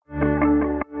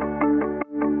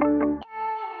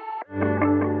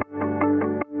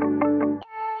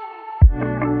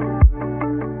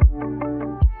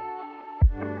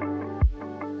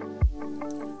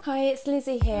it's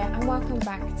Lizzie here and welcome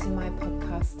back to my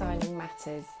podcast Styling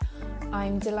Matters.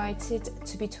 I'm delighted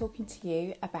to be talking to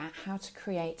you about how to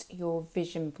create your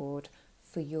vision board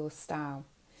for your style.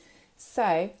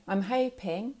 So I'm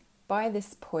hoping by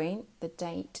this point, the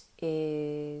date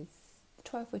is the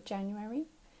 12th of January,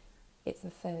 it's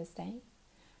a Thursday,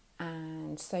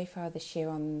 and so far this year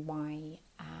on my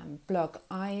blog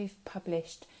I've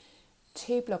published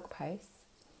 2 blog posts.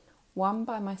 One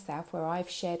by myself where I've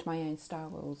shared my own style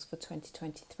rules for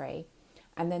 2023,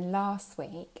 and then last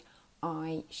week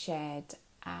I shared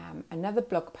another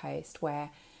blog post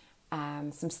where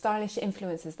some stylish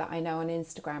influencers that I know on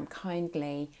Instagram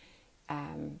kindly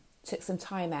took some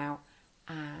time out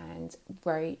and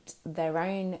wrote their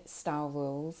own style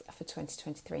rules for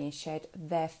 2023 and shared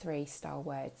their 3 style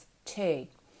words too.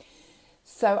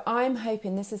 So I'm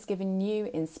hoping this has given you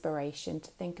inspiration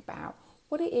to think about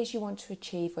what it is you want to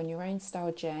achieve on your own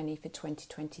style journey for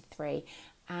 2023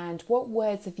 and what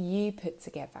words have you put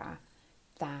together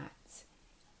that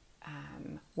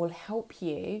will help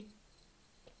you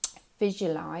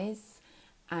visualize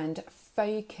and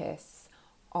focus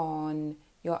on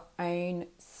your own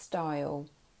style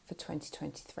for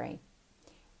 2023.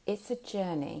 It's a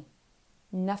journey.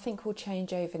 Nothing will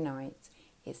change overnight.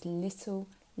 It's little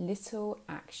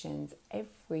actions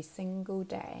every single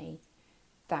day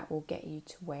that will get you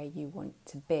to where you want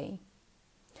to be.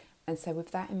 And so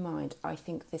with that in mind, I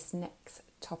think this next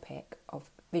topic of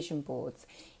vision boards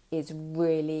is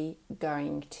really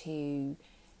going to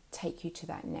take you to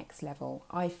that next level.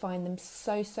 I find them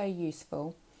so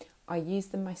useful. I use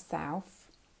them myself.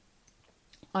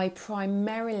 I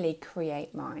primarily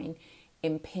create mine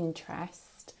in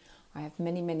Pinterest. I have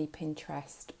many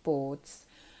Pinterest boards.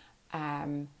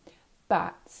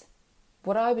 But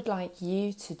what I would like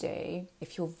you to do,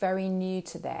 if you're very new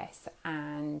to this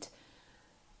and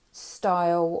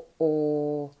style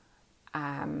or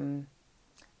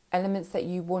elements that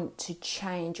you want to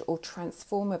change or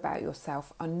transform about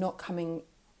yourself are not coming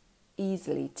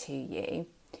easily to you,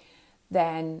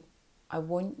 then I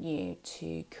want you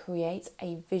to create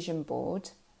a vision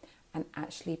board and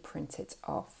actually print it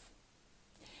off.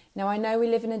 Now, I know we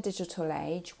live in a digital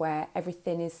age where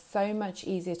everything is so much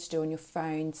easier to do on your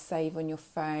phone, save on your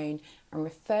phone and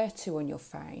refer to on your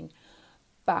phone.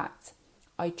 But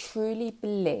I truly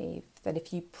believe that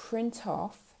if you print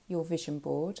off your vision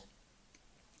board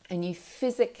and you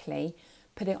physically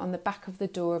put it on the back of the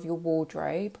door of your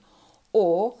wardrobe,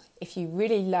 or if you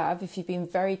really love, if you've been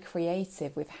very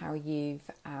creative with how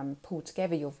you've pulled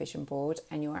together your vision board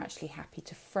and you're actually happy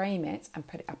to frame it and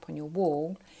put it up on your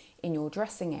wall in your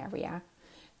dressing area,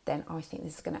 then I think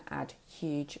this is going to add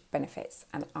huge benefits,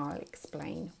 and I'll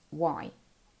explain why.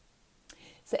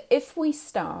 So if we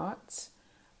start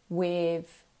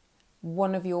with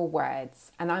one of your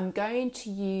words, and I'm going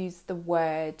to use the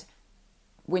word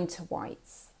winter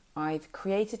whites. I've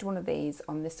created one of these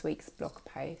on this week's blog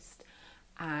post,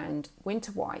 and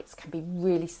winter whites can be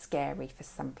really scary for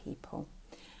some people,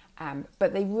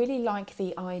 but they really like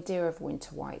the idea of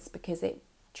winter whites because it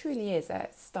truly is a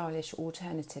stylish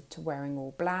alternative to wearing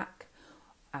all black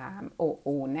or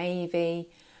all navy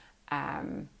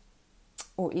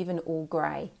or even all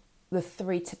grey, the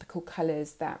 3 typical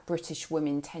colours that British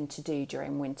women tend to do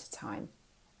during winter time.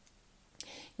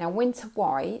 Now, winter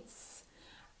whites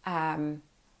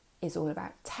is all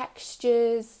about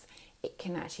textures. It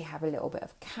can actually have a little bit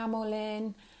of camel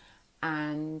in,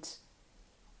 and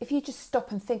if you just stop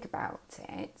and think about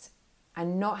it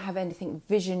and not have anything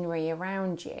visionary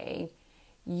around you,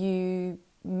 you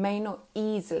may not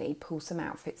easily pull some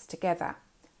outfits together.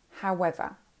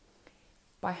 However,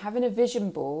 by having a vision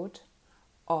board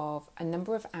of a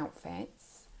number of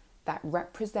outfits that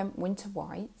represent winter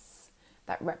whites,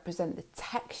 that represent the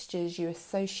textures you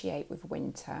associate with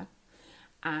winter,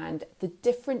 and the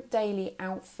different daily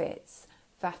outfits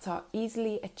that are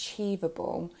easily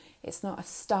achievable. It's not a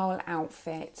style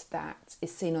outfit that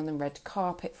is seen on the red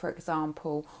carpet, for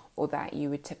example, or that you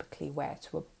would typically wear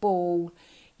to a ball.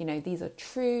 You know, these are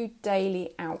true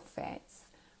daily outfits.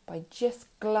 By just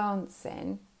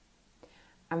glancing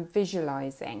and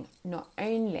visualising, not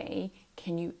only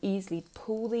can you easily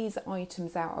pull these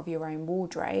items out of your own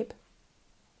wardrobe,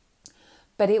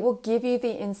 but it will give you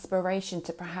the inspiration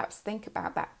to perhaps think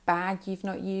about that bag you've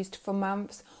not used for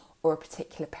months, or a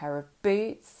particular pair of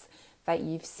boots that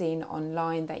you've seen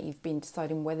online that you've been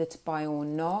deciding whether to buy or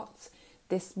not.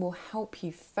 This will help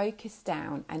you focus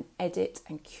down and edit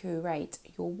and curate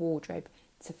your wardrobe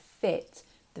to fit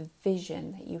the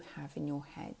vision that you have in your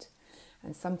head.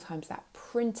 And sometimes that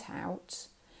printout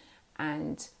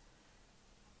and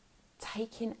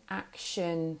taking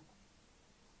action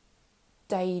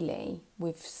daily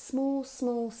with small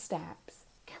steps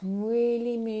can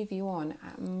really move you on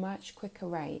at a much quicker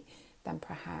rate than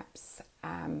perhaps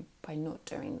by not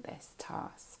doing this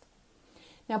task.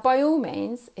 Now, by all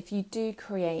means, if you do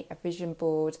create a vision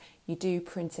board, you do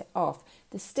print it off,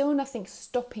 there's still nothing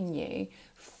stopping you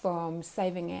from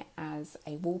saving it as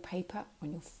a wallpaper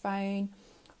on your phone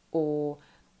or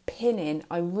pinning.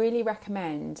 I really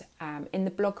recommend in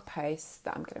the blog posts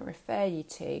that I'm going to refer you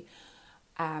to,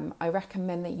 I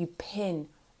recommend that you pin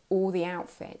all the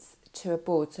outfits to a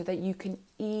board so that you can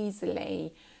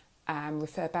easily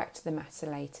refer back to them at a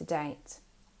later date.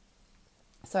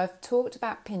 So I've talked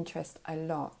about Pinterest a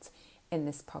lot in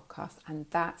this podcast, and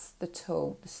that's the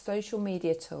tool, the social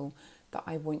media tool that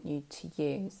I want you to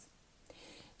use.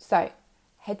 So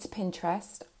head to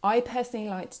Pinterest. I personally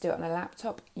like to do it on a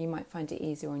laptop. You might find it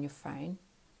easier on your phone.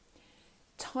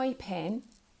 Type in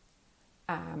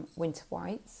winter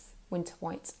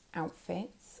white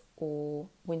outfits, or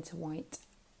winter white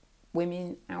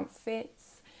women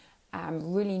outfits.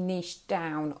 Really niche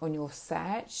down on your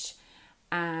search,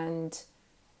 and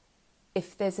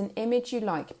if there's an image you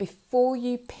like, before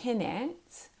you pin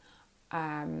it,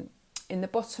 in the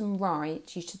bottom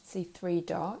right, you should see 3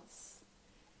 dots.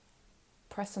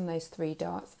 Press on those 3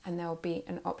 dots and there'll be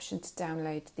an option to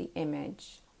download the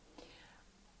image.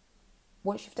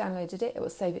 Once you've downloaded it, it will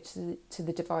save it to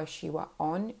the device you are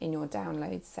on in your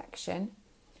downloads section.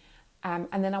 And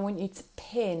then I want you to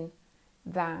pin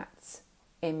that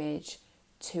image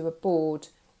to a board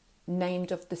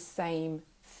named of the same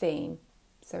theme.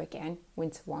 So again,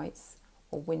 winter whites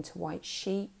or winter white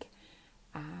chic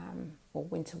or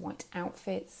winter white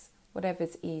outfits,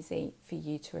 whatever's easy for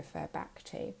you to refer back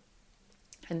to,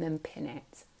 and then pin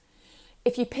it.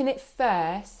 If you pin it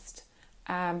first,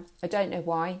 I don't know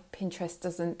why, Pinterest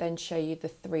doesn't then show you the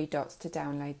 3 dots to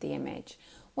download the image.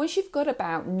 Once you've got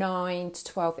about 9 to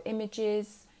 12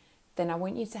 images, then I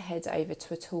want you to head over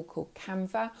to a tool called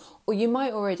Canva, or you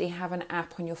might already have an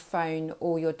app on your phone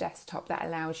or your desktop that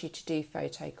allows you to do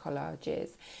photo collages.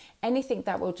 Anything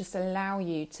that will just allow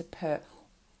you to put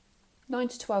 9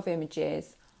 to 12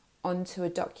 images onto a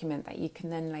document that you can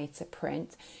then later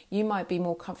print. You might be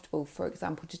more comfortable, for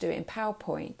example, to do it in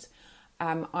PowerPoint.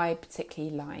 I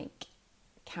particularly like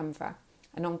Canva.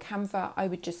 And on Canva, I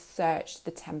would just search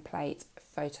the template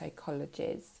photo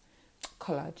collages.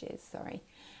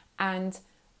 And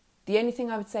the only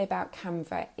thing I would say about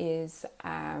Canva is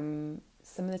some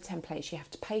of the templates you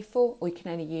have to pay for, or you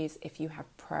can only use if you have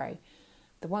Pro.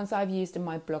 The ones I've used in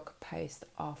my blog post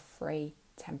are free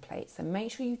templates. So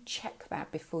make sure you check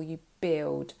that before you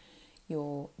build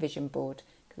your vision board,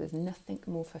 because there's nothing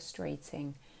more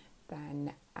frustrating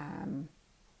than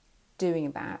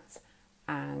doing that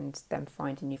and then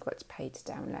finding you've got to pay to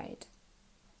download.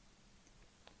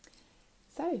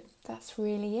 So that's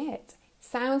really it.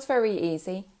 Sounds very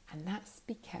easy, and that's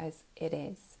because it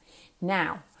is.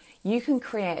 Now, you can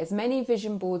create as many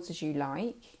vision boards as you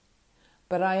like,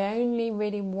 but I only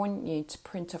really want you to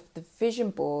print off the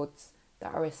vision boards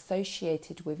that are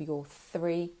associated with your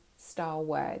 3 star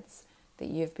words that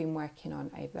you've been working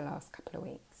on over the last couple of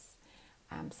weeks.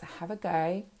 So have a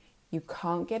go. You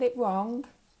can't get it wrong.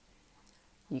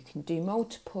 You can do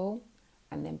multiple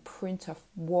and then print off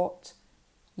what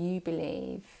you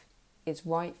believe is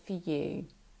right for you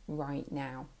right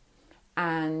now.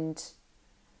 And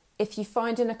if you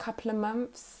find in a couple of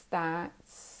months that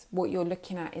what you're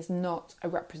looking at is not a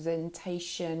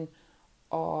representation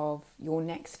of your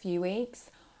next few weeks,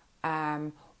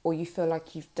 or you feel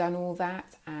like you've done all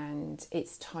that and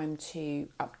it's time to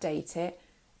update it,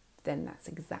 then that's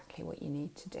exactly what you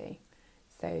need to do.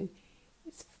 So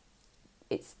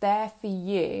it's there for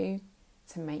you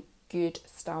to make good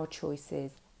style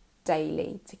choices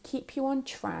daily, to keep you on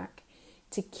track,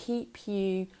 to keep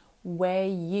you where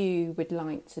you would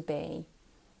like to be,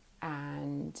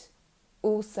 and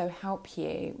also help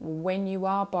you when you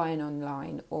are buying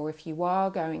online, or if you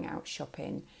are going out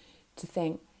shopping, to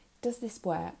think, does this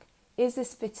work? Is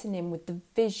this fitting in with the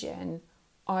vision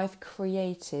I've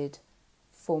created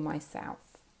for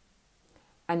myself?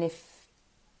 And if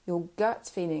your gut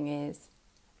feeling is,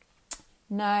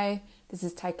 no, this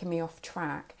has taken me off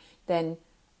track, then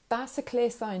that's a clear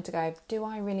sign to go, do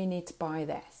I really need to buy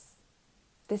this?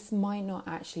 This might not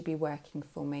actually be working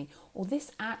for me, or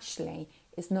this actually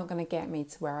is not going to get me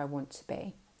to where I want to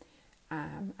be.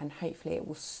 And hopefully it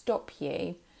will stop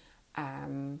you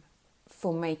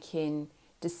for making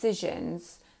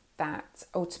decisions that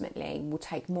ultimately will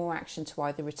take more action to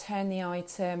either return the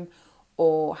item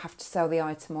or have to sell the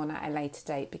item on at a later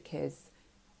date because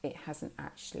it hasn't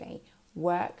actually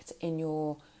worked in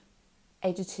your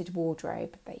edited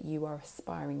wardrobe that you are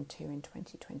aspiring to in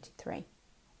 2023.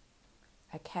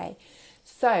 Okay,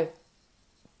 so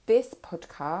this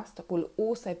podcast will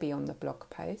also be on the blog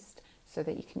post so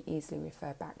that you can easily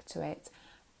refer back to it.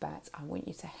 But I want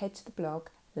you to head to the blog,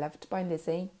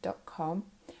 lovedbylizzie.com,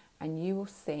 and you will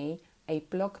see a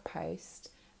blog post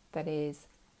that is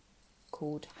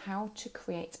called How to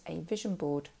Create a Vision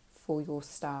Board for Your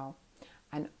Style.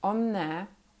 And on there,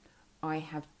 I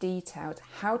have detailed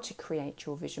how to create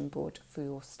your vision board for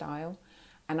your style.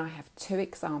 And I have 2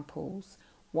 examples.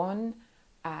 One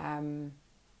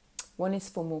is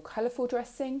for more colourful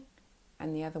dressing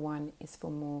and the other one is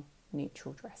for more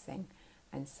neutral dressing.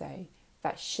 And so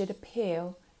that should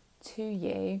appeal to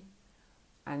you,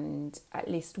 and at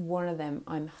least one of them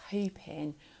I'm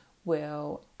hoping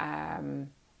will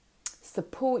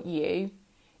support you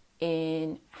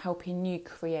in helping you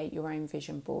create your own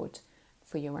vision board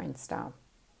for your own style.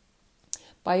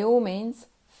 By all means,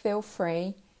 feel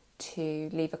free to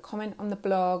leave a comment on the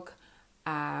blog,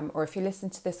 or if you listen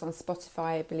to this on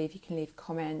Spotify, I believe you can leave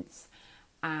comments,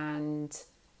 and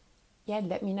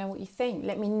let me know what you think.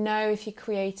 Let me know if you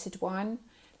created one.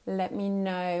 Let me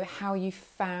know how you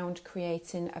found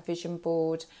creating a vision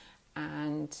board,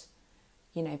 and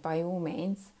by all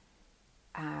means,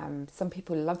 some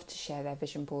people love to share their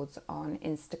vision boards on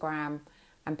Instagram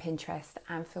and Pinterest,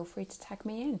 and feel free to tag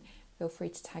me in. Feel free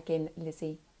to tag in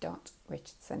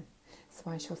Lizzie.Richardson.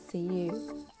 So I shall see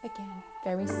you again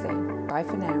very soon. Bye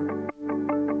for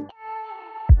now.